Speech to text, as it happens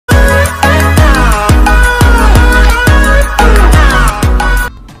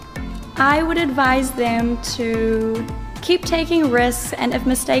I would advise them to keep taking risks, and if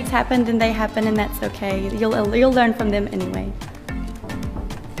mistakes happen, then they happen, and that's okay. You'll learn from them anyway.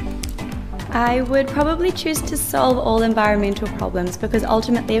 I would probably choose to solve all environmental problems, because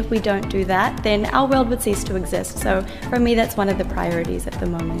ultimately if we don't do that, then our world would cease to exist. So for me, that's one of the priorities at the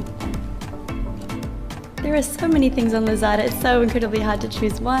moment. There are so many things on Lazada, it's so incredibly hard to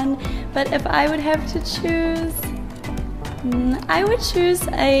choose one, but if I would have to choose, I would choose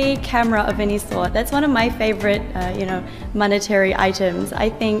a camera of any sort. That's one of my favorite, monetary items.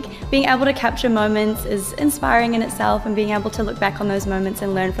 I think being able to capture moments is inspiring in itself, and being able to look back on those moments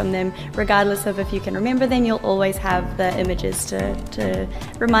and learn from them, regardless of if you can remember them, you'll always have the images to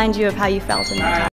remind you of how you felt in that time.